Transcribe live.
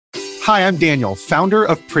Hi, I'm Daniel, founder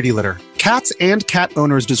of Pretty Litter. Cats and cat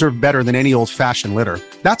owners deserve better than any old-fashioned litter.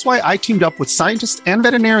 That's why I teamed up with scientists and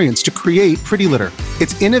veterinarians to create Pretty Litter.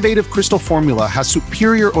 Its innovative crystal formula has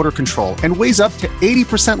superior odor control and weighs up to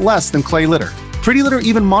 80% less than clay litter. Pretty Litter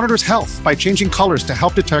even monitors health by changing colors to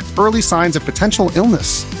help detect early signs of potential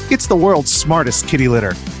illness. It's the world's smartest kitty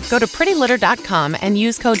litter. Go to prettylitter.com and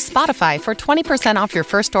use code SPOTIFY for 20% off your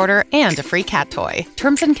first order and a free cat toy.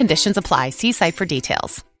 Terms and conditions apply. See site for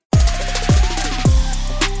details.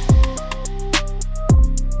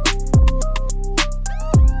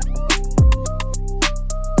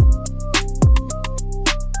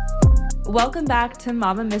 Welcome back to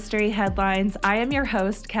Mama Mystery Headlines. I am your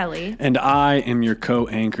host, Kelly. And I am your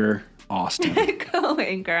co-anchor, Austin.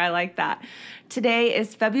 Co-anchor, I like that. Today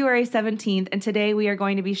is February 17th, and today we are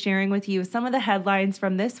going to be sharing with you some of the headlines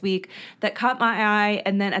from this week that caught my eye.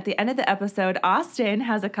 And then at the end of the episode, Austin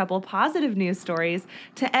has a couple positive news stories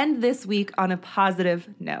to end this week on a positive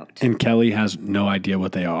note. And Kelly has no idea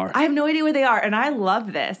what they are. I have no idea what they are, and I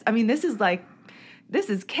love this. I mean, this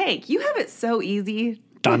is cake. You have it so easy.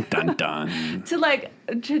 Dun, dun, dun.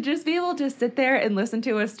 to just be able to sit there and listen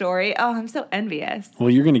to a story. Oh, I'm so envious.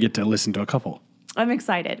 Well, you're going to get to listen to a couple. I'm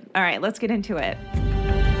excited. All right, let's get into it.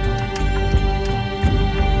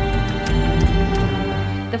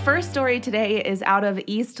 The first story today is out of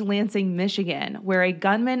East Lansing, Michigan, where a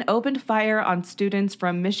gunman opened fire on students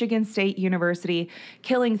from Michigan State University,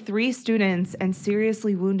 killing 3 students and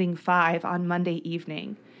seriously wounding 5 on Monday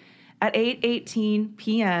evening. At 8:18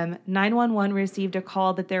 p.m., 911 received a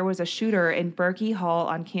call that there was a shooter in Berkey Hall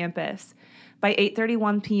on campus. By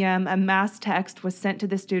 8:31 p.m., a mass text was sent to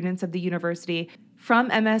the students of the university from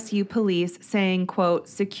MSU police saying, quote,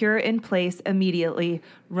 "Secure in place immediately,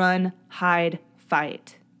 run, hide,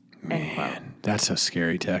 fight." End quote. Man, that's a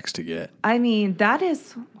scary text to get. I mean, that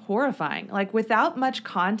is horrifying. Like, without much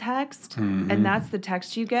context, and that's the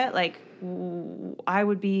text you get, like, I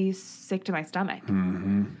would be sick to my stomach.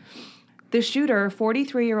 Mm-hmm. The shooter,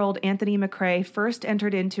 43-year-old Anthony McCrae, first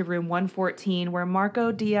entered into room 114 where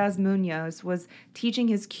Marco Diaz-Munoz was teaching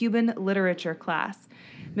his Cuban literature class.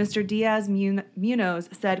 Mr. Diaz-Munoz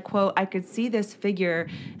said, quote, "I could see this figure,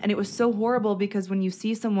 and it was so horrible because when you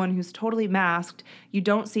see someone who's totally masked, you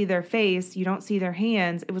don't see their face, you don't see their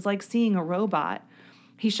hands. It was like seeing a robot.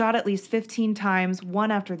 He shot at least 15 times,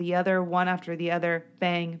 one after the other,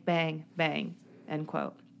 bang, bang, bang," end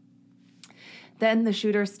quote. Then the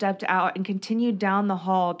shooter stepped out and continued down the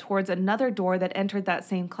hall towards another door that entered that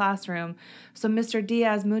same classroom. So Mr.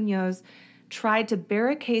 Diaz-Munoz tried to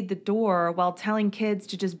barricade the door while telling kids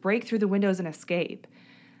to just break through the windows and escape.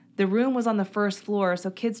 The room was on the first floor, so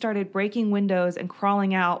kids started breaking windows and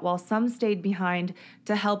crawling out while some stayed behind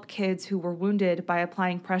to help kids who were wounded by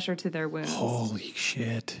applying pressure to their wounds. Holy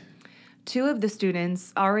shit. 2 of the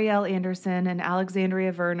students, Ariel Anderson and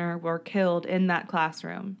Alexandria Werner, were killed in that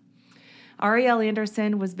classroom. Ariel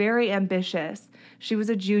Anderson was very ambitious. She was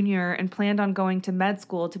a junior and planned on going to med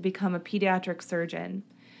school to become a pediatric surgeon.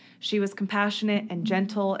 She was compassionate and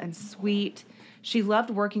gentle and sweet. She loved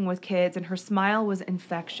working with kids, and her smile was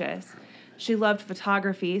infectious. She loved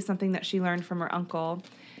photography, something that she learned from her uncle.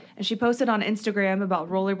 And she posted on Instagram about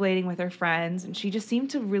rollerblading with her friends, and she just seemed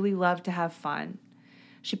to really love to have fun.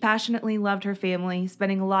 She passionately loved her family,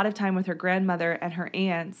 spending a lot of time with her grandmother and her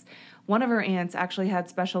aunts. One of her aunts actually had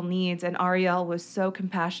special needs, and Ariel was so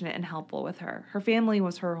compassionate and helpful with her. Her family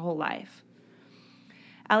was her whole life.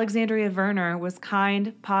 Alexandria Werner was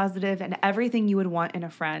kind, positive, and everything you would want in a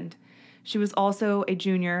friend. She was also a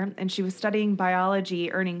junior, and she was studying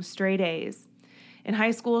biology, earning straight A's. In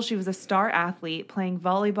high school, she was a star athlete, playing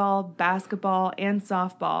volleyball, basketball, and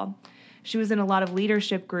softball. She was in a lot of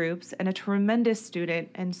leadership groups and a tremendous student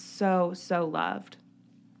and so loved.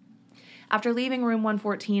 After leaving room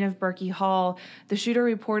 114 of Berkey Hall, the shooter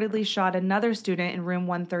reportedly shot another student in room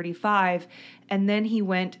 135, and then he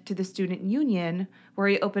went to the student union where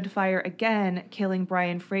he opened fire again, killing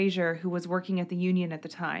Brian Frazier, who was working at the union at the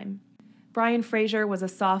time. Brian Frazier was a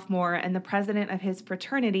sophomore and the president of his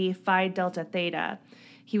fraternity, Phi Delta Theta.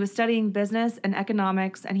 He was studying business and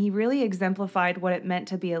economics, and he really exemplified what it meant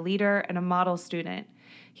to be a leader and a model student.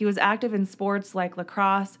 He was active in sports like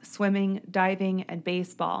lacrosse, swimming, diving, and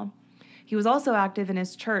baseball. He was also active in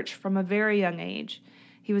his church from a very young age.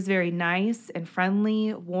 He was very nice and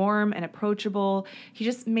friendly, warm and approachable. He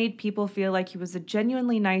just made people feel like he was a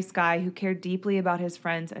genuinely nice guy who cared deeply about his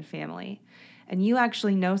friends and family. And you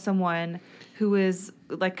actually know someone who is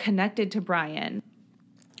like connected to Brian.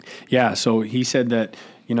 Yeah, so he said that,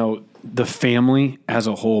 the family as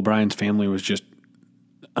a whole, Brian's family was just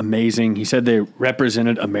amazing. He said they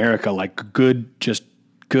represented America like good,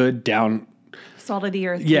 down Salt of the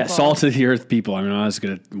earth. Yeah, people. salt of the earth people. I mean, I'm not as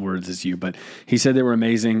good at words as you, but he said they were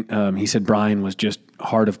amazing. He said Brian was just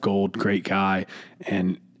heart of gold, great guy.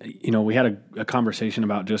 And, we had a conversation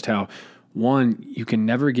about just how, one, you can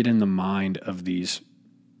never get in the mind of these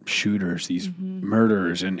shooters, these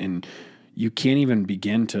murderers, and you can't even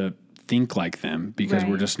begin to think like them because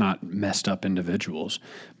we're just not messed up individuals.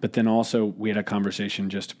 But then also we had a conversation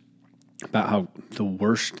just about how the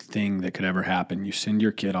worst thing that could ever happen, you send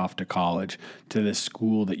your kid off to college, to this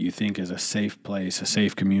school that you think is a safe place, a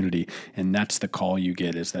safe community, and that's the call you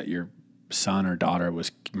get is that your son or daughter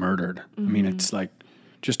was murdered. I mean, it's like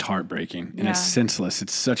just heartbreaking and it's senseless.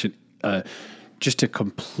 It's such just a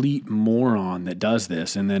complete moron that does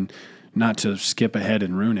this, and then not to skip ahead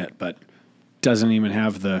and ruin it, but doesn't even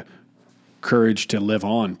have the courage to live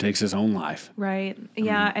on, takes his own life. Right.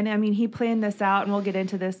 Yeah. And I mean, he planned this out, and we'll get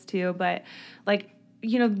into this too, but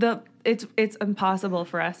it's impossible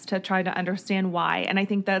for us to try to understand why. And I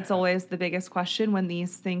think that's always the biggest question when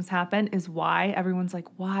these things happen is why. Everyone's like,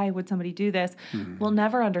 why would somebody do this? We'll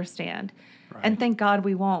never understand. Right. And thank God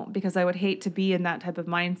we won't, because I would hate to be in that type of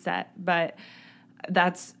mindset. But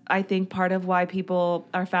that's, I think, part of why people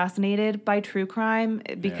are fascinated by true crime,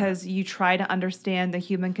 because you try to understand the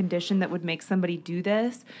human condition that would make somebody do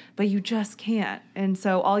this, but you just can't. And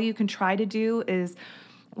so all you can try to do is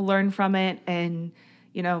learn from it and,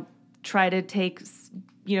 try to take,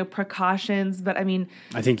 precautions. But I mean,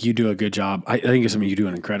 I think you do a good job. I think it's something you do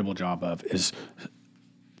an incredible job of is,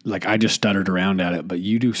 like, I just stuttered around at it, but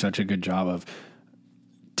you do such a good job of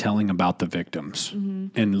telling about the victims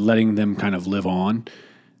and letting them kind of live on.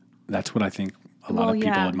 That's what I think a lot of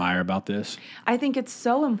people admire about this. I think it's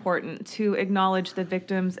so important to acknowledge the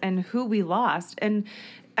victims and who we lost. And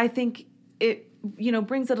I think it,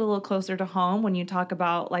 brings it a little closer to home when you talk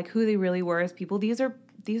about like who they really were as people. These are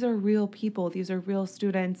real people. These are real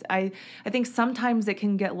students. I think sometimes it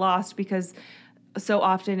can get lost because so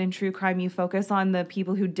often in true crime, you focus on the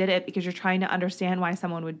people who did it because you're trying to understand why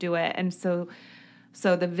someone would do it. And so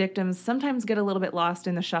the victims sometimes get a little bit lost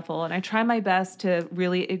in the shuffle. And I try my best to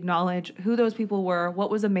really acknowledge who those people were, what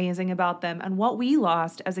was amazing about them, and what we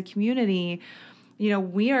lost as a community.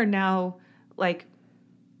 We are now like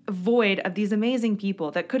void of these amazing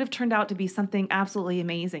people that could have turned out to be something absolutely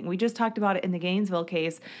amazing. We just talked about it in the Gainesville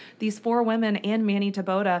case. These 4 women and Manny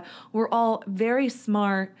Tabota were all very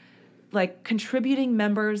smart, like contributing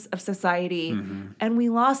members of society, and we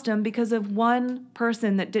lost them because of one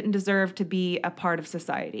person that didn't deserve to be a part of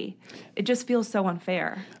society. It just feels so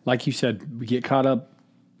unfair. Like you said, we get caught up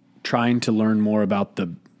trying to learn more about the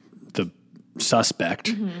suspect,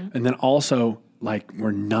 and then also like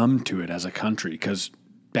we're numb to it as a country because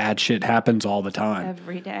bad shit happens all the time.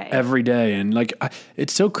 Every day. And like,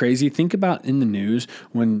 it's so crazy. Think about in the news,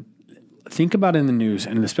 and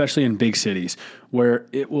especially in big cities where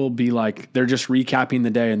it will be like, they're just recapping the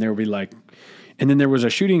day and there will be like, and then there was a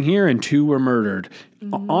shooting here and 2 were murdered.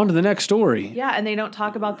 On to the next story. Yeah. And they don't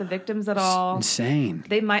talk about the victims at all. It's insane.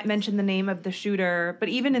 They might mention the name of the shooter, but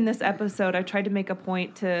even in this episode, I tried to make a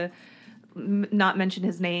point to not mention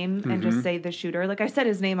his name and just say the shooter. Like I said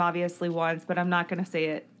his name obviously once, but I'm not going to say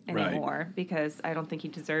it anymore because I don't think he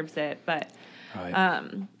deserves it. But I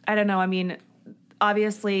don't know. I mean,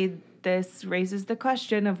 obviously this raises the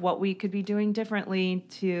question of what we could be doing differently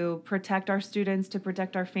to protect our students, to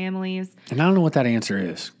protect our families. And I don't know what that answer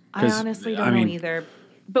is. I honestly don't know either.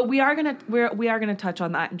 But we are gonna touch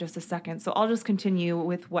on that in just a second. So I'll just continue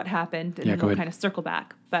with what happened and then we'll kind of circle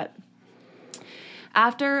back. But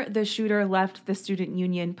after the shooter left the student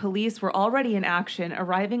union, police were already in action,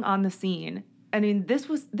 arriving on the scene. I mean,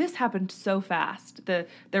 this happened so fast,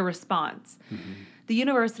 their response. The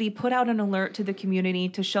university put out an alert to the community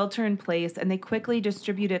to shelter in place, and they quickly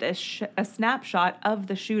distributed a snapshot of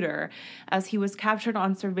the shooter as he was captured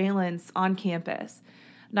on surveillance on campus.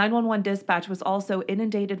 911 dispatch was also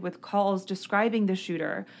inundated with calls describing the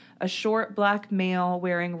shooter, a short black male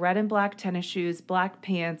wearing red and black tennis shoes, black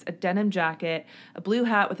pants, a denim jacket, a blue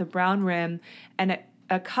hat with a brown rim, and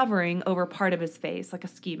a covering over part of his face, like a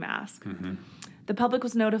ski mask. The public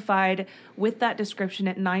was notified with that description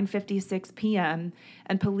at 9:56 p.m.,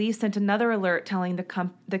 and police sent another alert telling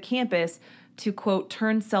the campus to, quote,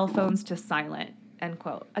 turn cell phones to silent, end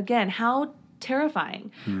quote. Again, how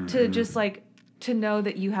terrifying to just like to know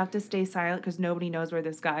that you have to stay silent because nobody knows where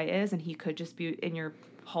this guy is and he could just be in your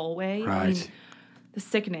hallway. Right. I mean, the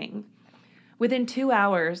sickening. Within 2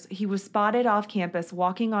 hours, he was spotted off campus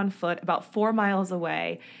walking on foot about 4 miles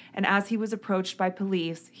away, and as he was approached by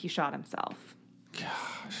police, he shot himself.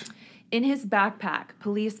 Gosh. In his backpack,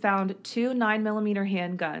 police found 2 9mm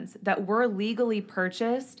handguns that were legally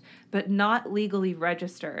purchased but not legally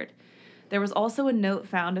registered. There was also a note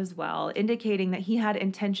found as well indicating that he had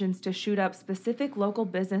intentions to shoot up specific local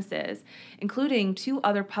businesses, including 2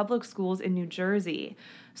 other public schools in New Jersey.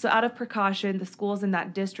 So out of precaution, the schools in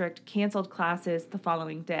that district canceled classes the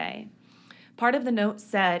following day. Part of the note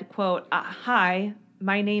said, quote, "Hi,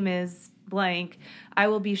 my name is blank. I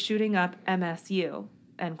will be shooting up MSU."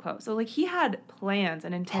 End quote. So, like, he had plans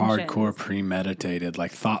and intentions. Hardcore premeditated,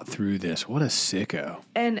 like, thought through this. What a sicko.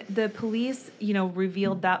 And the police,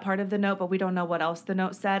 revealed that part of the note, but we don't know what else the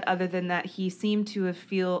note said, other than that he seemed to have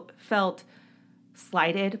felt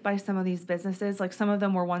slighted by some of these businesses. Like, some of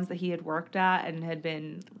them were ones that he had worked at and had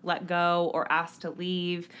been let go or asked to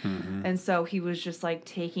leave. Mm-hmm. And so he was just, like,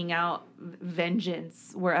 taking out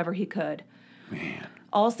vengeance wherever he could. Man.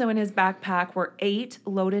 Also in his backpack were 8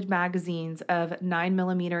 loaded magazines of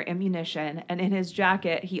 9mm ammunition, and in his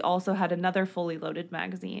jacket, he also had another fully loaded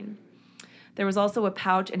magazine. There was also a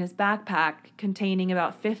pouch in his backpack containing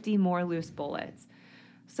about 50 more loose bullets.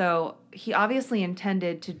 So he obviously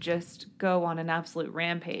intended to just go on an absolute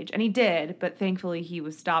rampage, and he did, but thankfully he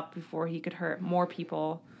was stopped before he could hurt more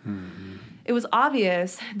people. Mm-hmm. It was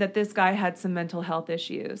obvious that this guy had some mental health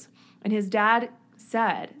issues, and his dad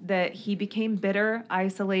said that he became bitter,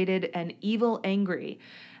 isolated, and evil angry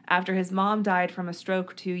after his mom died from a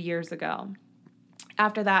stroke 2 years ago.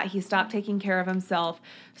 After that, he stopped taking care of himself,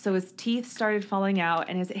 so his teeth started falling out,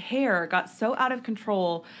 and his hair got so out of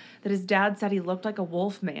control that his dad said he looked like a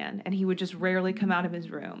wolf man, and he would just rarely come out of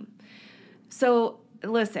his room. So,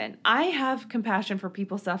 listen, I have compassion for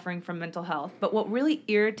people suffering from mental health, but what really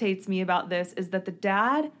irritates me about this is that the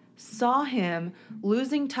dad saw him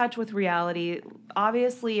losing touch with reality,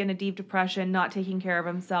 obviously in a deep depression, not taking care of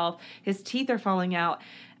himself. His teeth are falling out.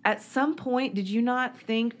 At some point, did you not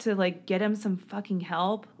think to, like, get him some fucking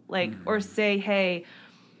help? Like, or say, hey,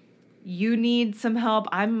 you need some help.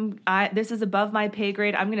 This is above my pay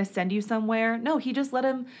grade. I'm going to send you somewhere. No, he just let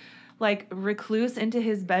him, like, recluse into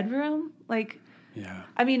his bedroom. Like, yeah.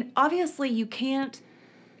 I mean, obviously you can't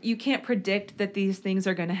predict that these things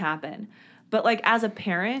are going to happen. But, like, as a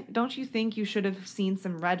parent, don't you think you should have seen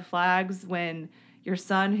some red flags when your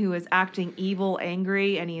son, who is acting evil,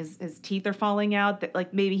 angry, and his teeth are falling out, that,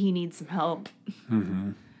 like, maybe he needs some help?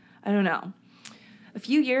 Mm-hmm. I don't know. A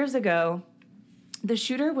few years ago, the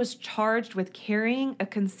shooter was charged with carrying a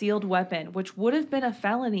concealed weapon, which would have been a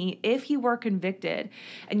felony if he were convicted.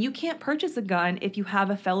 And you can't purchase a gun if you have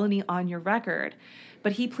a felony on your record.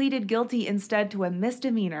 But he pleaded guilty instead to a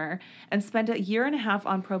misdemeanor and spent 1.5 years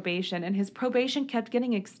on probation, and his probation kept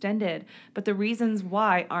getting extended, but the reasons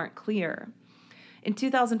why aren't clear. In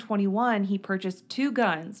 2021, he purchased 2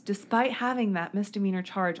 guns despite having that misdemeanor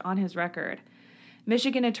charge on his record.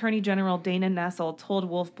 Michigan Attorney General Dana Nessel told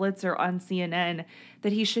Wolf Blitzer on CNN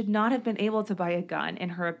that he should not have been able to buy a gun, in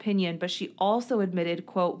her opinion, but she also admitted,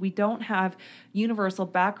 quote, "We don't have universal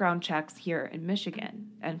background checks here in Michigan,"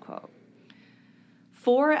 end quote.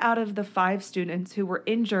 4 out of the 5 students who were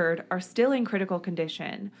injured are still in critical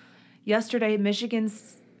condition. Yesterday, Michigan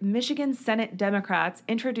Senate Democrats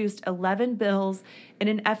introduced 11 bills in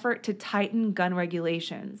an effort to tighten gun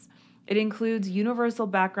regulations. It includes universal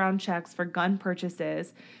background checks for gun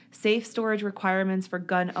purchases, safe storage requirements for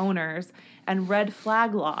gun owners, and red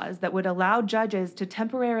flag laws that would allow judges to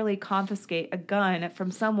temporarily confiscate a gun from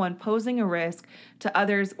someone posing a risk to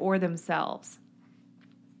others or themselves.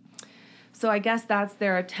 So I guess that's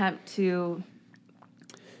their attempt to...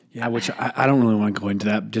 Yeah, which I don't really want to go into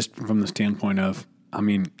that just from the standpoint of, I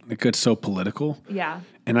mean, it gets so political. Yeah.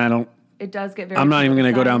 And I don't... It does get very... I'm not even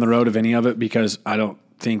going to go down the road of any of it because I don't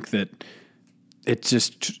think that it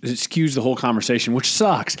skews the whole conversation, which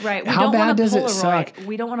sucks. Right. How bad does it suck?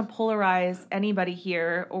 We don't want to polarize anybody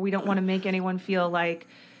here, or we don't want to make anyone feel like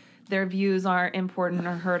their views aren't important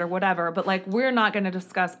or heard or whatever. But, like, we're not going to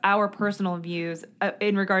discuss our personal views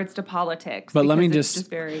in regards to politics. But let me it's just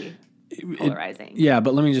very polarizing.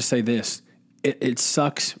 But let me just say this. It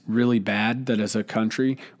sucks really bad that as a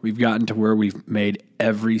country, we've gotten to where we've made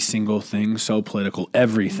every single thing so political,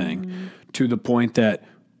 everything, to the point that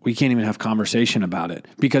we can't even have conversation about it.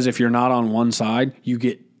 Because if you're not on one side, you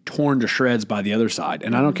get torn to shreds by the other side.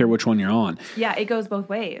 And I don't care which one you're on. Yeah, it goes both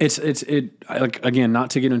ways. It's like, again, not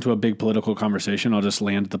to get into a big political conversation, I'll just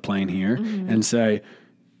land the plane here and say,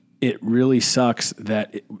 it really sucks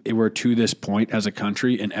that we're to this point as a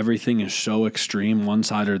country and everything is so extreme, one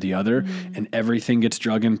side or the other, and everything gets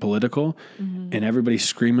drug in political, and everybody's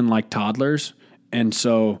screaming like toddlers. And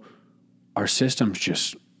so our system's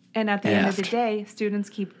just And at the end of the day, students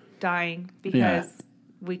keep dying because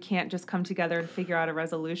we can't just come together and figure out a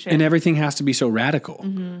resolution. And everything has to be so radical.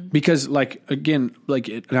 Because, like, again,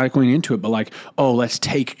 like, not going into it, but like, oh, let's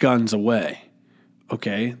take guns away.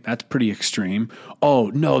 Okay, that's pretty extreme.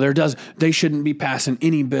 Oh, no, they shouldn't be passing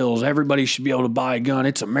any bills. Everybody should be able to buy a gun.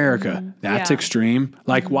 It's America. That's extreme.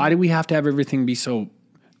 Like, why do we have to have everything be so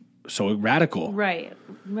radical? Right.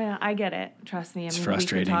 Well, I get it. Trust me. I mean,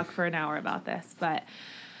 frustrating. We could talk for an hour about this, but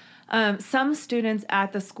some students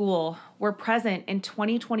at the school were present in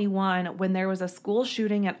 2021 when there was a school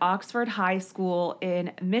shooting at Oxford High School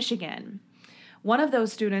in Michigan. One of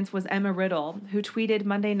those students was Emma Riddle, who tweeted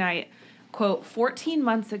Monday night, quote, 14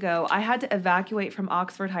 months ago, I had to evacuate from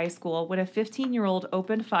Oxford High School when a 15-year-old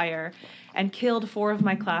opened fire and killed 4 of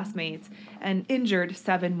my classmates and injured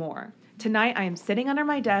 7 more. Tonight, I am sitting under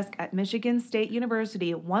my desk at Michigan State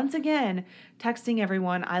University once again, texting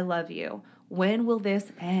everyone, I love you. When will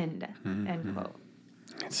this end? End quote.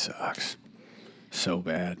 It sucks. So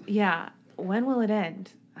bad. Yeah. When will it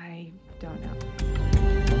end? I don't know.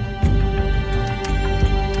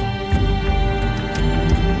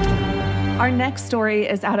 Our next story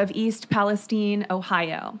is out of East Palestine,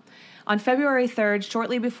 Ohio. On February 3rd,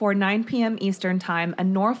 shortly before 9 p.m. Eastern Time, a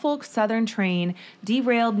Norfolk Southern train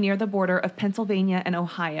derailed near the border of Pennsylvania and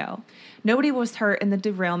Ohio. Nobody was hurt in the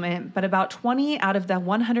derailment, but about 20 out of the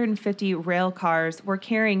 150 rail cars were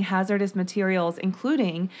carrying hazardous materials,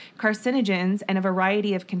 including carcinogens and a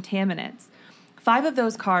variety of contaminants. 5 of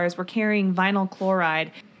those cars were carrying vinyl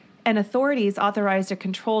chloride, and authorities authorized a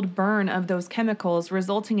controlled burn of those chemicals,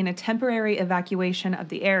 resulting in a temporary evacuation of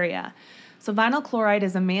the area. So vinyl chloride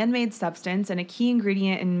is a man-made substance and a key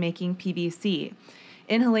ingredient in making PVC.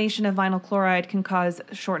 Inhalation of vinyl chloride can cause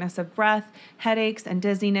shortness of breath, headaches, and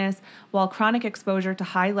dizziness, while chronic exposure to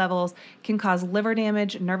high levels can cause liver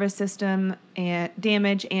damage, nervous system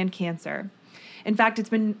damage, and cancer. In fact, it's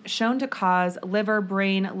been shown to cause liver,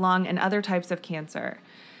 brain, lung, and other types of cancer.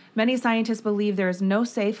 Many scientists believe there is no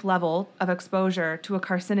safe level of exposure to a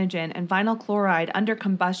carcinogen, and vinyl chloride under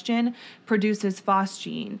combustion produces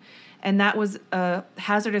phosgene. And that was a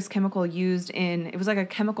hazardous chemical it was like a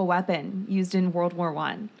chemical weapon used in World War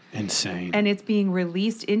I. Insane. And it's being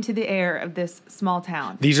released into the air of this small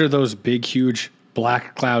town. These are those big, huge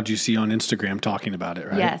black clouds you see on Instagram talking about it,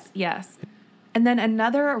 right? Yes. And then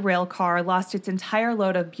another rail car lost its entire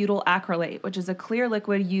load of butyl acrylate, which is a clear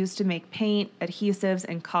liquid used to make paint, adhesives,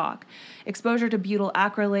 and caulk. Exposure to butyl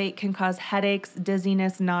acrylate can cause headaches,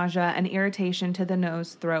 dizziness, nausea, and irritation to the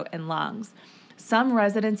nose, throat, and lungs. Some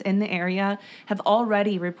residents in the area have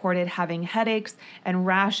already reported having headaches and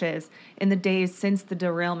rashes in the days since the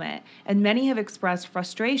derailment, and many have expressed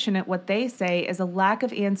frustration at what they say is a lack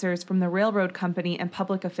of answers from the railroad company and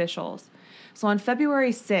public officials. So on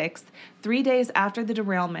February 6th, 3 days after the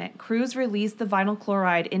derailment, crews released the vinyl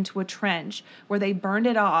chloride into a trench where they burned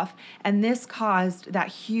it off, and this caused that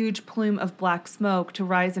huge plume of black smoke to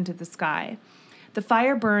rise into the sky. The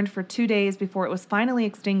fire burned for 2 days before it was finally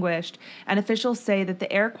extinguished, and officials say that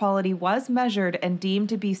the air quality was measured and deemed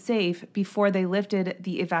to be safe before they lifted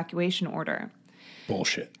the evacuation order.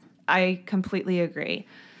 Bullshit. I completely agree.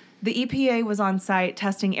 The EPA was on site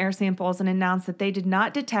testing air samples and announced that they did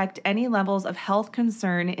not detect any levels of health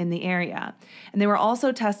concern in the area. And they were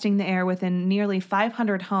also testing the air within nearly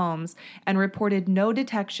 500 homes and reported no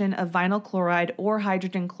detection of vinyl chloride or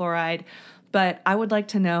hydrogen chloride. But I would like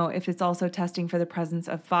to know if it's also testing for the presence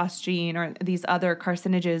of phosgene or these other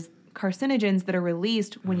carcinogens that are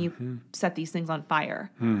released when you set these things on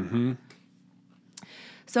fire. Mm-hmm.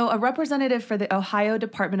 So a representative for the Ohio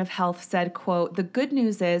Department of Health said, quote, "The good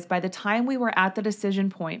news is by the time we were at the decision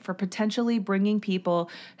point for potentially bringing people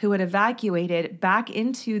who had evacuated back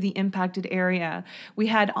into the impacted area, we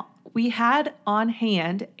had on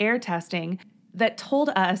hand air testing that told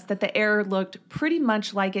us that the air looked pretty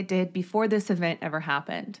much like it did before this event ever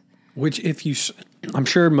happened." Which I'm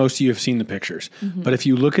sure most of you have seen the pictures, but if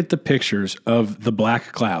you look at the pictures of the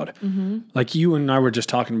black cloud, like you and I were just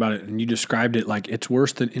talking about it and you described it like it's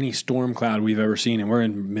worse than any storm cloud we've ever seen. And we're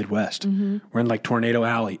in Midwest. We're in like Tornado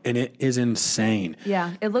Alley and it is insane.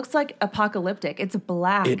 Yeah. It looks like apocalyptic. It's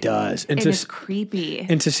black. It does. And it's creepy.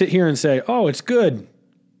 And to sit here and say, oh, it's good.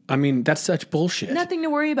 I mean, that's such bullshit. Nothing to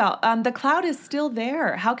worry about. The cloud is still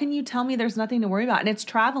there. How can you tell me there's nothing to worry about? And it's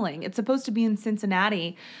traveling. It's supposed to be in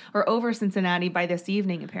Cincinnati or over Cincinnati by this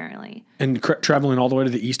evening, apparently. And traveling all the way to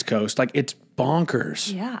the East Coast. Like, it's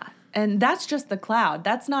bonkers. Yeah. And that's just the cloud.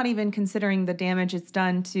 That's not even considering the damage it's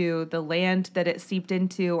done to the land that it seeped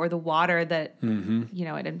into or the water that,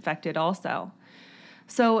 it infected also.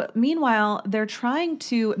 So meanwhile, they're trying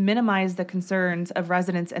to minimize the concerns of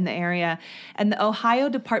residents in the area, and the Ohio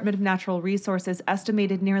Department of Natural Resources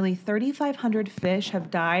estimated nearly 3,500 fish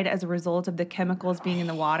have died as a result of the chemicals being in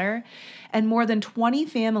the water, and more than 20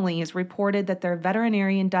 families reported that their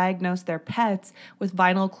veterinarian diagnosed their pets with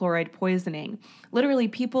vinyl chloride poisoning. Literally,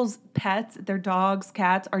 people's pets, their dogs,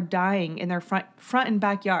 cats, are dying in their front and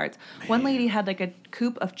backyards. Man. One lady had like a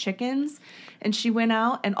coop of chickens, and she went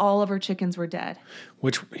out and all of her chickens were dead.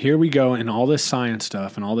 Which, here we go, in all this science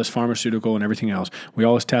stuff and all this pharmaceutical and everything else, we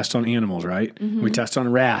always test on animals, right? Mm-hmm. We test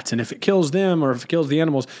on rats, and if it kills them or if it kills the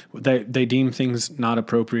animals, they deem things not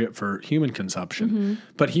appropriate for human consumption. Mm-hmm.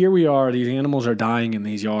 But here we are, these animals are dying in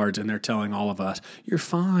these yards, and they're telling all of us, you're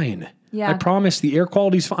fine. Yeah. I promise the air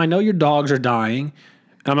quality's fine. I know your dogs are dying.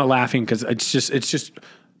 I'm not laughing because it's just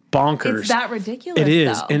bonkers. It's that ridiculous. It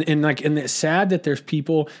is. Though. And it's sad that there's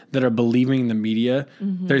people that are believing the media.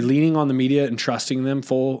 Mm-hmm. They're leaning on the media and trusting them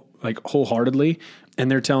wholeheartedly,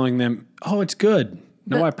 and they're telling them, "Oh, it's good."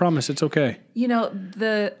 No, I promise it's okay. You know,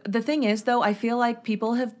 the thing is, though, I feel like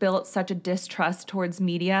people have built such a distrust towards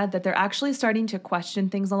media that they're actually starting to question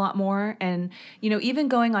things a lot more. And, you know, even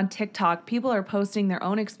going on TikTok, people are posting their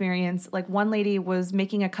own experience. Like one lady was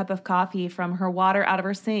making a cup of coffee from her water out of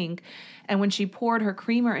her sink, and when she poured her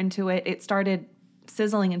creamer into it, it started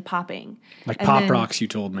sizzling and popping. Like Pop Rocks, you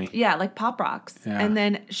told me. Yeah, like Pop Rocks. Yeah. And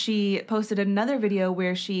then she posted another video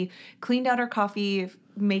where she cleaned out her coffee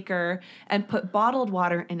maker and put bottled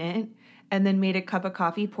water in it and then made a cup of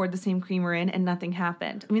coffee, poured the same creamer in, and nothing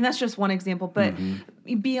happened. I mean, that's just one example. But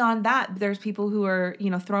beyond that, there's people who are, you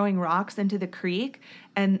know, throwing rocks into the creek,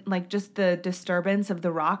 and like just the disturbance of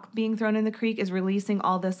the rock being thrown in the creek is releasing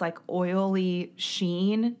all this like oily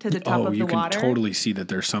sheen to the top of the water. You can totally see that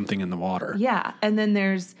there's something in the water. Yeah. And then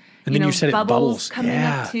there's, and then you said bubbles coming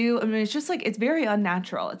up too. I mean, it's just like, it's very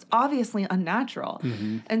unnatural. It's obviously unnatural.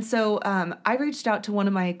 Mm-hmm. And so I reached out to one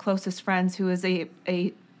of my closest friends who is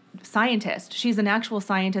a scientist. She's an actual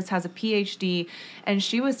scientist, has a PhD, and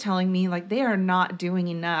she was telling me like they are not doing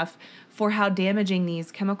enough for how damaging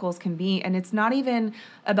these chemicals can be. And it's not even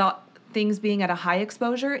about things being at a high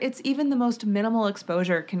exposure. It's even the most minimal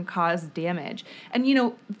exposure can cause damage. And, you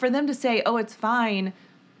know, for them to say, oh, it's fine.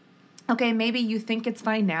 Okay, maybe you think it's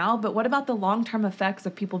fine now, but what about the long-term effects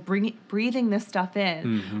of people breathing this stuff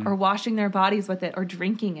in or washing their bodies with it or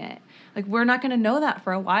drinking it? Like, we're not going to know that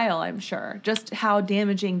for a while, I'm sure, just how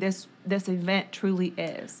damaging this event truly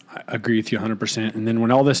is. I agree with you 100%. And then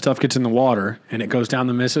when all this stuff gets in the water and it goes down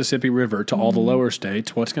the Mississippi River to all the lower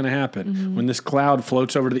states, what's going to happen? When this cloud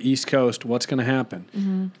floats over to the East Coast, what's going to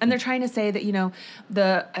happen? And they're trying to say that, you know,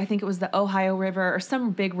 I think it was the Ohio River or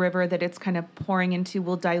some big river that it's kind of pouring into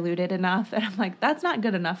will dilute it enough. And I'm like, that's not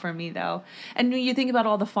good enough for me, though. And when you think about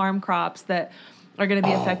all the farm crops that are going to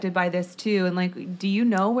be affected by this too. And like, do you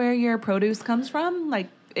know where your produce comes from? Like,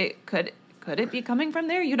 it could it be coming from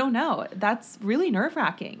there? You don't know. That's really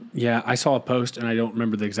nerve-wracking. Yeah, I saw a post, and I don't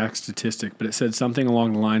remember the exact statistic, but it said something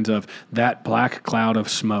along the lines of that black cloud of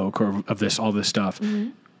smoke or of all this stuff.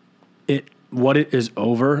 What it is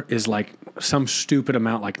over is like some stupid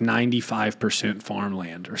amount, like 95%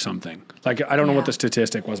 farmland or something. Like, I don't know what the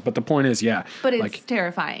statistic was, but the point is, But it's like,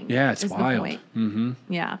 terrifying. Yeah, it's wild. Mm-hmm.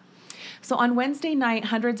 Yeah. So on Wednesday night,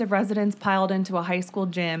 hundreds of residents piled into a high school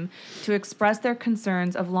gym to express their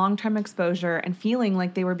concerns of long-term exposure and feeling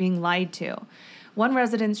like they were being lied to. One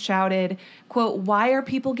resident shouted, quote, "Why are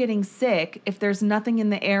people getting sick if there's nothing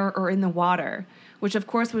in the air or in the water?" Which of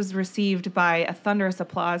course was received by a thunderous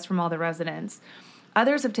applause from all the residents.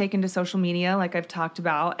 Others have taken to social media, like I've talked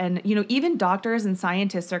about, and, you know, even doctors and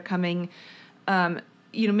scientists are coming,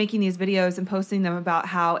 making these videos and posting them about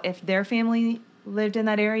how if their family lived in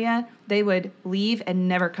that area, they would leave and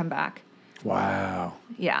never come back. Wow.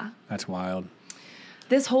 Yeah. That's wild.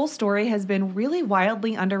 This whole story has been really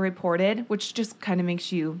wildly underreported, which just kind of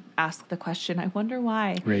makes you ask the question, I wonder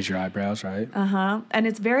why. Raise your eyebrows, right? And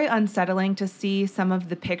it's very unsettling to see some of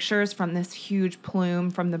the pictures from this huge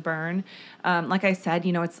plume from the burn. Like I said,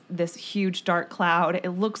 you know, it's this huge dark cloud. It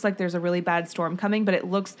looks like there's a really bad storm coming, but it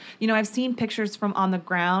looks, you know, I've seen pictures from on the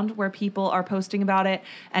ground where people are posting about it,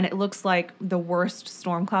 and it looks like the worst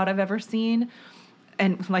storm cloud I've ever seen.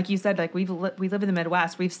 And like you said, like we live in the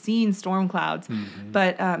Midwest, we've seen storm clouds,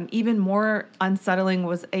 but even more unsettling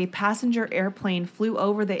was a passenger airplane flew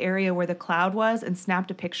over the area where the cloud was and snapped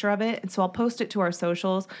a picture of it. And so I'll post it to our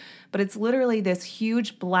socials, but it's literally this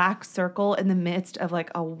huge black circle in the midst of like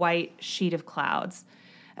a white sheet of clouds.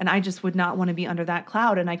 And I just would not want to be under that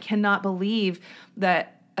cloud. And I cannot believe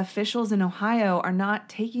that officials in Ohio are not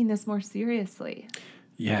taking this more seriously.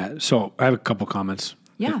 Yeah. So I have a couple comments.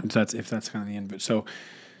 Yeah. If that's kind of the end of it. So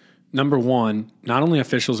number one, not only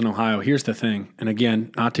officials in Ohio, here's the thing. And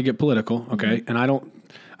again, not to get political, okay? And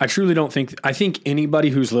I truly don't think, I think anybody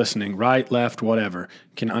who's listening, right, left, whatever,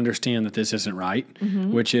 can understand that this isn't right,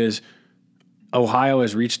 which is Ohio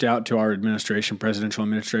has reached out to our administration, presidential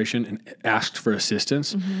administration, and asked for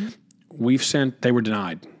assistance. They were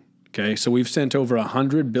denied. Okay. So we've sent over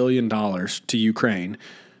 $100 billion to Ukraine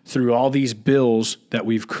through all these bills that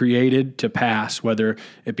we've created to pass, whether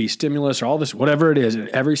it be stimulus or all this, whatever it is.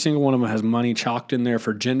 Every single one of them has money chalked in there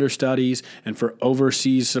for gender studies and for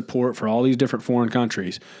overseas support for all these different foreign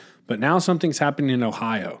countries. But now something's happening in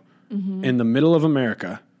Ohio, in the middle of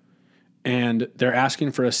America, and they're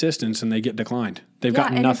asking for assistance and they get declined. They've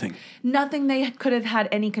gotten nothing. Nothing they could have had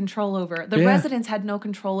any control over. The residents had no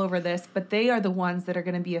control over this, but they are the ones that are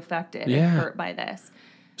going to be affected and hurt by this.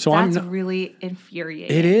 So that's really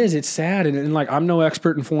infuriating. It is. It's sad. And like, I'm no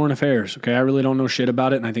expert in foreign affairs. Okay. I really don't know shit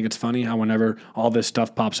about it. And I think it's funny how whenever all this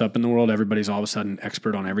stuff pops up in the world, everybody's all of a sudden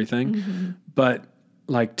expert on everything. But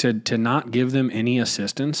like to not give them any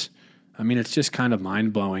assistance, I mean, it's just kind of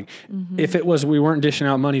mind blowing. If it was, we weren't dishing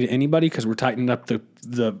out money to anybody because we're tightening up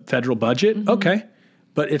the federal budget. Okay.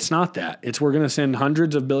 But it's not that. It's we're going to send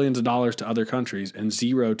hundreds of billions of dollars to other countries and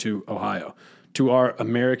zero to Ohio, to our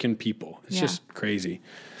American people. It's just crazy.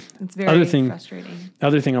 It's very frustrating.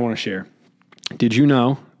 Other thing I want to share. Did you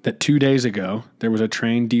know that 2 days ago there was a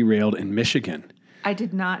train derailed in Michigan? I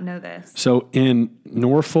did not know this. So in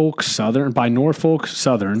Norfolk Southern,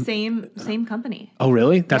 same company. Oh,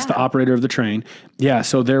 really? That's the operator of the train. Yeah.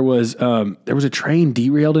 So there was a train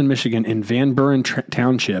derailed in Michigan in Van Buren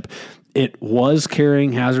Township. It was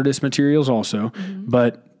carrying hazardous materials also,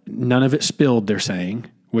 but none of it spilled, they're saying,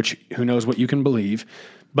 which who knows what you can believe.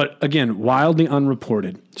 But again, wildly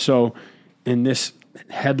unreported. So in this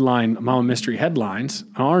headline, Mama Mystery headlines,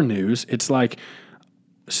 our news, it's like,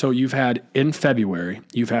 so in February,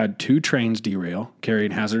 you've had 2 trains derail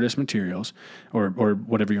carrying hazardous materials or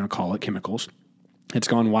whatever you want to call it, chemicals. It's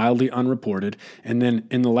gone wildly unreported. And then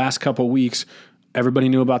in the last couple of weeks, everybody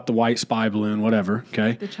knew about the white spy balloon, whatever.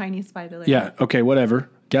 Okay. The Chinese spy balloon. Yeah. Okay. Whatever.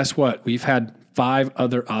 Guess what? We've had 5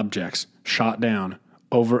 other objects shot down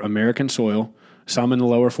over American soil, some in the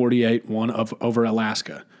lower 48, one over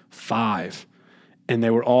Alaska. 5. And they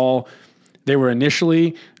were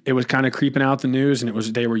initially, it was kind of creeping out the news, and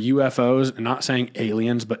they were UFOs, not saying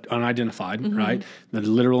aliens, but unidentified, right? The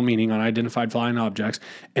literal meaning, unidentified flying objects.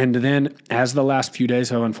 And then as the last few days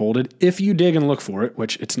have unfolded, if you dig and look for it,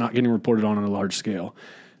 which it's not getting reported on a large scale,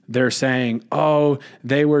 they're saying, oh,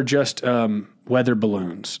 they were just weather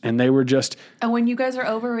balloons, and they were just... And when you guys are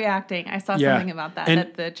overreacting, I saw something about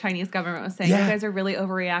that the Chinese government was saying, you guys are really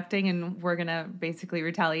overreacting, and we're going to basically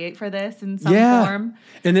retaliate for this in some form.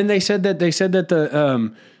 And then they said that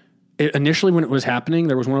the... initially when it was happening,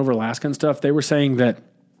 there was one over Alaska and stuff, they were saying that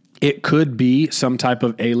it could be some type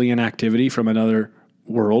of alien activity from another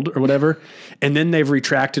world or whatever. And then they've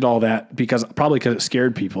retracted all that because it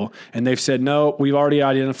scared people. And they've said, no, we've already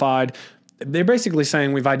identified. They're basically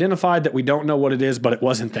saying we've identified that we don't know what it is, but it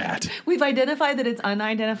wasn't that. We've identified that it's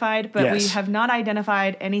unidentified, but we have not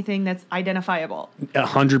identified anything that's identifiable.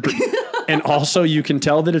 100%. And also you can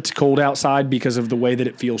tell that it's cold outside because of the way that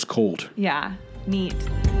it feels cold. Yeah. Neat.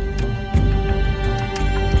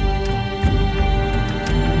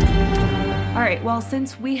 All right, well,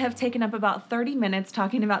 since we have taken up about 30 minutes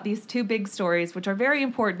talking about these 2 big stories, which are very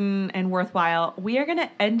important and worthwhile, we are going to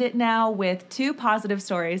end it now with 2 positive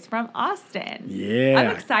stories from Austin. Yeah.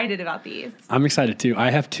 I'm excited about these. I'm excited too.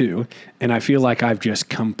 I have 2, and I feel like I've just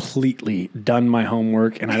completely done my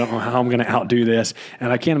homework, and I don't know how I'm going to outdo this,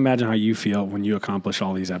 and I can't imagine how you feel when you accomplish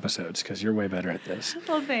all these episodes, because you're way better at this.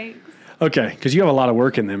 Well, thanks. Okay, because you have a lot of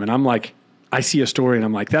work in them, and I'm like, I see a story, and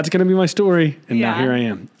I'm like, that's going to be my story, and now here I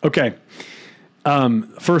am. Okay.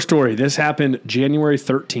 First story. This happened January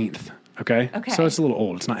 13th. Okay. So it's a little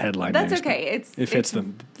old. It's not headline news. That's okay. It fits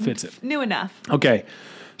it. New enough. Okay.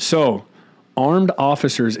 So armed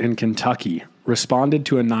officers in Kentucky responded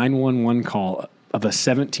to a 911 call of a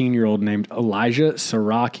 17-year-old named Elijah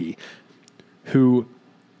Saraki, who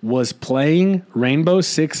was playing Rainbow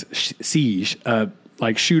Six Siege,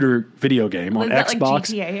 like shooter video game on Xbox. Like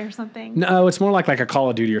GTA or something? No, it's more like a Call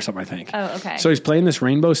of Duty or something, I think. Oh, okay. So he's playing this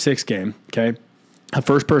Rainbow Six game, okay, a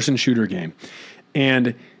first-person shooter game.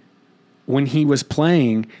 And when he was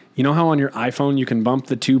playing, you know how on your iPhone you can bump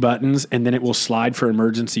the 2 buttons and then it will slide for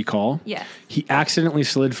emergency call? Yes. He accidentally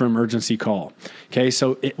slid for emergency call. Okay,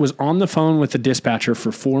 so it was on the phone with the dispatcher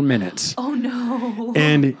for 4 minutes. Oh, no.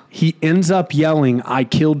 And he ends up yelling, I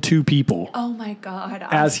killed 2 people. Oh, my God,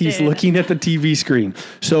 Austin. As he's looking at the TV screen.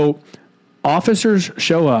 So officers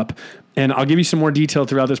show up, And I'll give you some more detail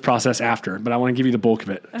throughout this process after, but I want to give you the bulk of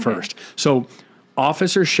it first. So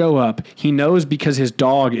officers show up. He knows because his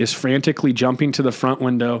dog is frantically jumping to the front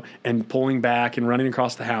window and pulling back and running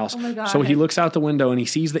across the house. Oh my God. So he looks out the window and he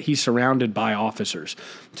sees that he's surrounded by officers.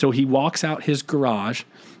 So he walks out his garage.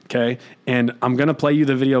 Okay. And I'm going to play you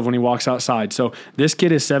the video of when he walks outside. So this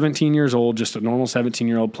kid is 17 years old, just a normal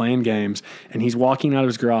 17-year-old playing games. And he's walking out of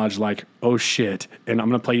his garage like, oh shit. And I'm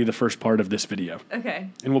going to play you the first part of this video. Okay.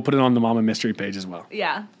 And we'll put it on the Mama Mystery page as well.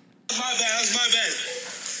 Yeah. My bad. That's my bad.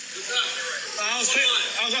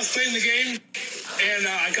 I was playing the game, and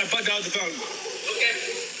I got butt down the phone. Okay.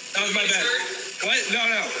 That was my bad. What? No.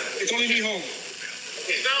 It's only me home.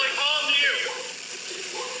 Okay. Valley, calm to you.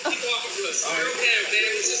 Keep talking to us. All right. Okay.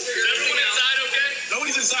 Let's just figure everyone inside, okay?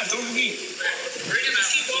 Nobody's inside. It's only me. Bring him out.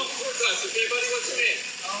 Keep walking towards us, okay, buddy? What's your name?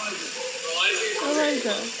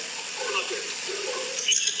 Elijah. Come up here.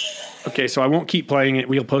 Okay, so I won't keep playing it.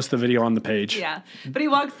 We'll post the video on the page. Yeah. But he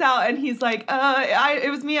walks out and he's like, it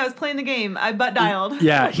was me. I was playing the game. I butt dialed.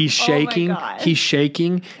 Yeah, he's shaking. Oh my God. He's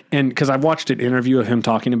shaking. And because I've watched an interview of him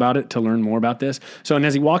talking about it to learn more about this. So, and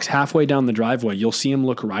as he walks halfway down the driveway, you'll see him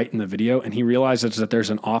look right in the video and he realizes that there's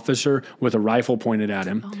an officer with a rifle pointed at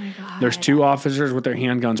him. Oh my God. There's 2 officers with their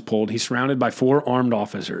handguns pulled. He's surrounded by 4 armed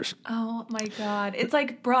officers. Oh my God. It's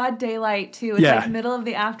like broad daylight too. It's like middle of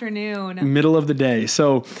the afternoon. Middle of the day.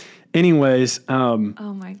 So, anyways, oh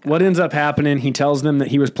my God. What ends up happening, he tells them that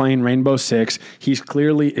he was playing Rainbow Six. He's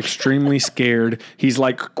clearly extremely scared. He's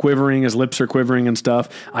like quivering, his lips are quivering and stuff.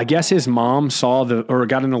 I guess his mom saw or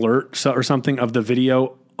got an alert or something of the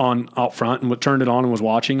video on out front and turned it on and was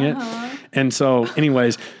watching it. And so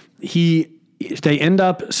anyways, they end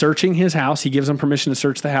up searching his house. He gives them permission to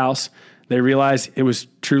search the house. They realize it was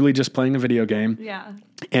truly just playing a video game. Yeah.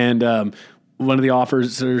 And, one of the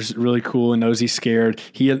officers really cool and knows he's scared.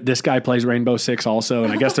 This guy plays Rainbow Six also,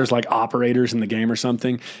 and I guess there's like operators in the game or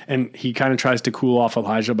something. And he kind of tries to cool off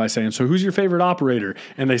Elijah by saying, "So who's your favorite operator?"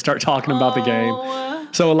 And they start talking about the game.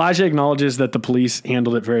 So Elijah acknowledges that the police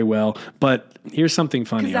handled it very well. But here's something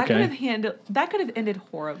funny. That could have ended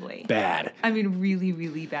horribly. Bad. I mean, really,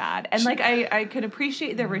 really bad. And like I could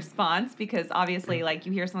appreciate their response because obviously, like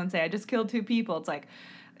you hear someone say, "I just killed 2 people." It's like,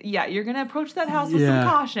 yeah, you're going to approach that house with some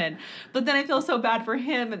caution. But then I feel so bad for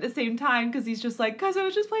him at the same time because he's just like, guys, I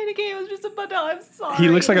was just playing a game. It was just a butt dial. I'm sorry. He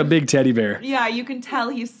looks like a big teddy bear. Yeah, you can tell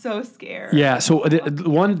he's so scared. Yeah, so the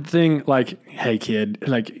one thing, like, hey, kid,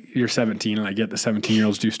 like, you're 17, and I get the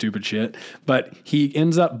 17-year-olds do stupid shit, but he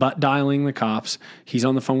ends up butt dialing the cops. He's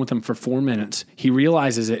on the phone with them for 4 minutes. He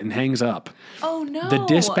realizes it and hangs up. Oh, no. The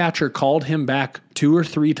dispatcher called him back 2 or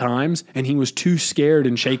 3 times, and he was too scared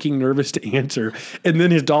and shaking nervous to answer. And then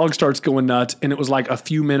his dog starts going nuts, and it was like a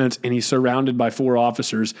few minutes, and he's surrounded by 4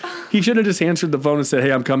 officers. He should have just answered the phone and said,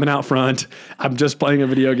 "Hey, I'm coming out front. I'm just playing a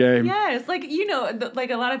video game." Yes, like, you know,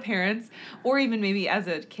 like a lot of parents, or even maybe as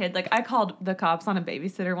a kid, like I called the cops on a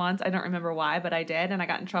babysitter once. I don't remember why, but I did, and I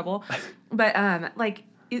got in trouble. But like,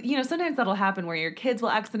 you know, sometimes that'll happen where your kids will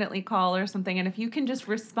accidentally call or something. And if you can just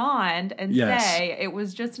respond and say it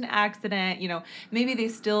was just an accident, you know, maybe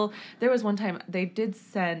there was one time they did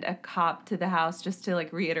send a cop to the house just to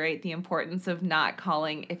like reiterate the importance of not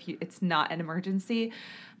calling if it's not an emergency.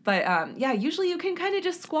 But yeah, usually you can kind of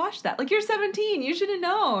just squash that. Like, you're 17, you should have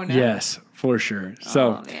known. Yes, for sure.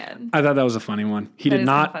 So man. I thought that was a funny one. He That did is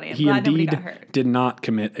not. funny. I'm He glad nobody indeed got hurt. did not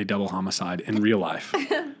commit a double homicide in real life.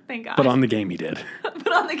 Thank God. But on the game he did.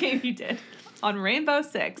 But on the game you did. On Rainbow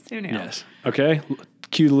Six. Who knew? Yes. Okay.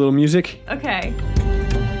 Cue the little music. Okay.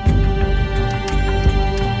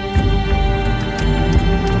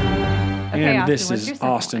 And Austin, this what's your is second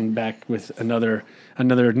Austin one? back with another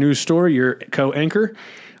news story, your co-anchor.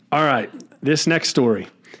 All right, this next story,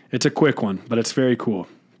 it's a quick one, but it's very cool.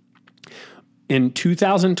 In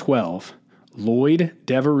 2012, Lloyd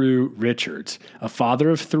Devereux Richards, a father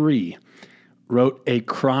of 3, wrote a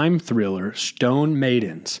crime thriller, Stone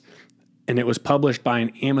Maidens, and it was published by an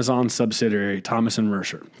Amazon subsidiary, Thomas &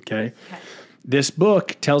 Mercer, okay? This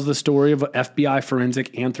book tells the story of an FBI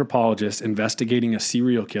forensic anthropologist investigating a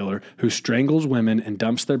serial killer who strangles women and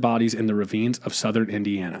dumps their bodies in the ravines of southern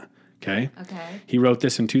Indiana. Okay. He wrote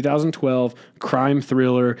this in 2012, crime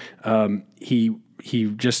thriller. It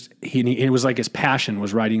was like his passion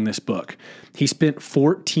was writing this book. He spent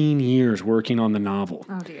 14 years working on the novel.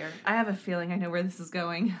 Oh dear. I have a feeling I know where this is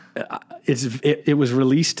going. It was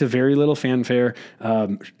released to very little fanfare.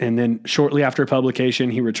 And then shortly after publication,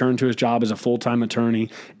 he returned to his job as a full-time attorney.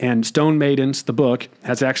 And Stone Maidens, the book,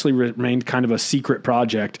 has actually remained kind of a secret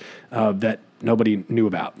project that nobody knew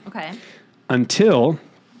about. Okay. Until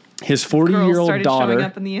his 40-year-old daughter. Showing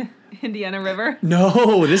up in the Indiana River?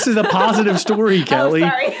 No, this is a positive story, Kelly. Oh,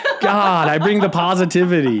 sorry. God, I bring the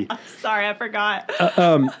positivity. Sorry, I forgot.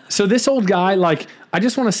 So this old guy, like, I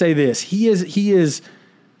just want to say this. He is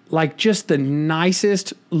like just the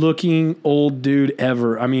nicest looking old dude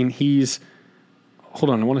ever. I mean, hold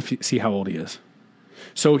on, I want to see how old he is.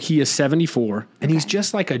 So he is 74, and he's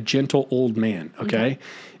just like a gentle old man, okay?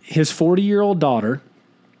 His 40-year-old daughter,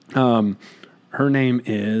 her name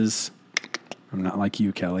is, I'm not like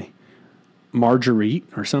you, Kelly, Marguerite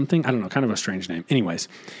or something. I don't know, kind of a strange name. Anyways.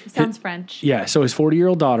 Sounds French. Yeah, so his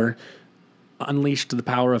 40-year-old daughter unleashed the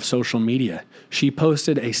power of social media. She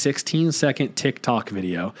posted a 16-second TikTok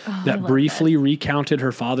video that briefly recounted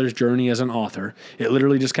her father's journey as an author. It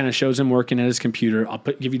literally just kind of shows him working at his computer. I'll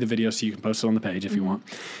give you the video so you can post it on the page if you want.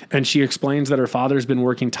 And she explains that her father's been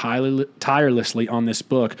working tirelessly on this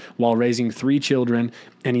book while raising 3 children,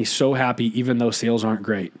 and he's so happy even though sales aren't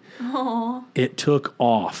great. Aww. It took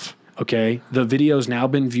off. Okay, the video's now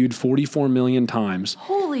been viewed 44 million times.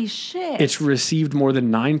 Holy shit. It's received more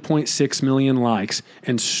than 9.6 million likes,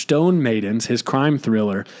 and Stone Maidens, his crime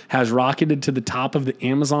thriller, has rocketed to the top of the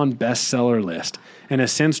Amazon bestseller list and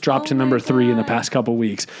has since dropped to number 3 in the past couple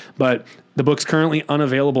weeks. But the book's currently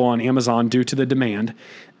unavailable on Amazon due to the demand,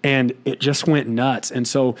 and it just went nuts. And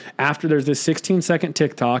so after there's this 16-second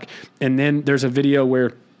TikTok, and then there's a video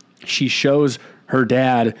where she shows her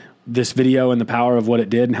dad this video and the power of what it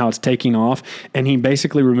did and how it's taking off. And he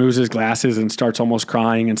basically removes his glasses and starts almost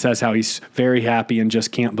crying and says how he's very happy and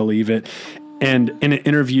just can't believe it. And in an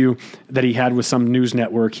interview that he had with some news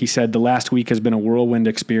network, he said, "The last week has been a whirlwind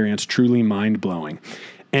experience, truly mind-blowing."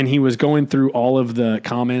 And he was going through all of the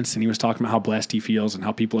comments, and he was talking about how blessed he feels and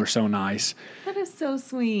how people are so nice. That is so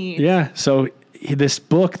sweet. Yeah. So this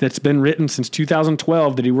book that's been written since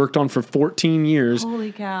 2012 that he worked on for 14 years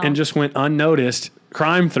Holy cow. and just went unnoticed,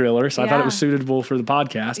 crime thriller, so I thought it was suitable for the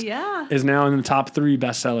podcast, is now in the top 3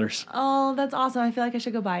 bestsellers. Oh, that's awesome. I feel like I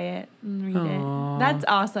should go buy it and read it. That's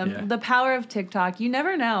awesome. Yeah. The power of TikTok. You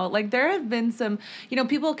never know. Like, there have been some,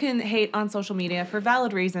 people can hate on social media for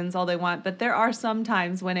valid reasons all they want, but there are some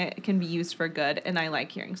times when it can be used for good, and I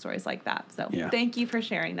like hearing stories like that. So thank you for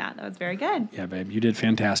sharing that. That was very good. Yeah, babe, you did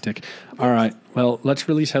fantastic. All right, well, let's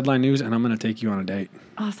release headline news, and I'm going to take you on a date.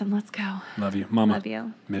 Awesome. Let's go. Love you. Mama. Love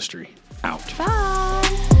you. Mystery. Out.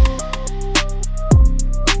 Bye.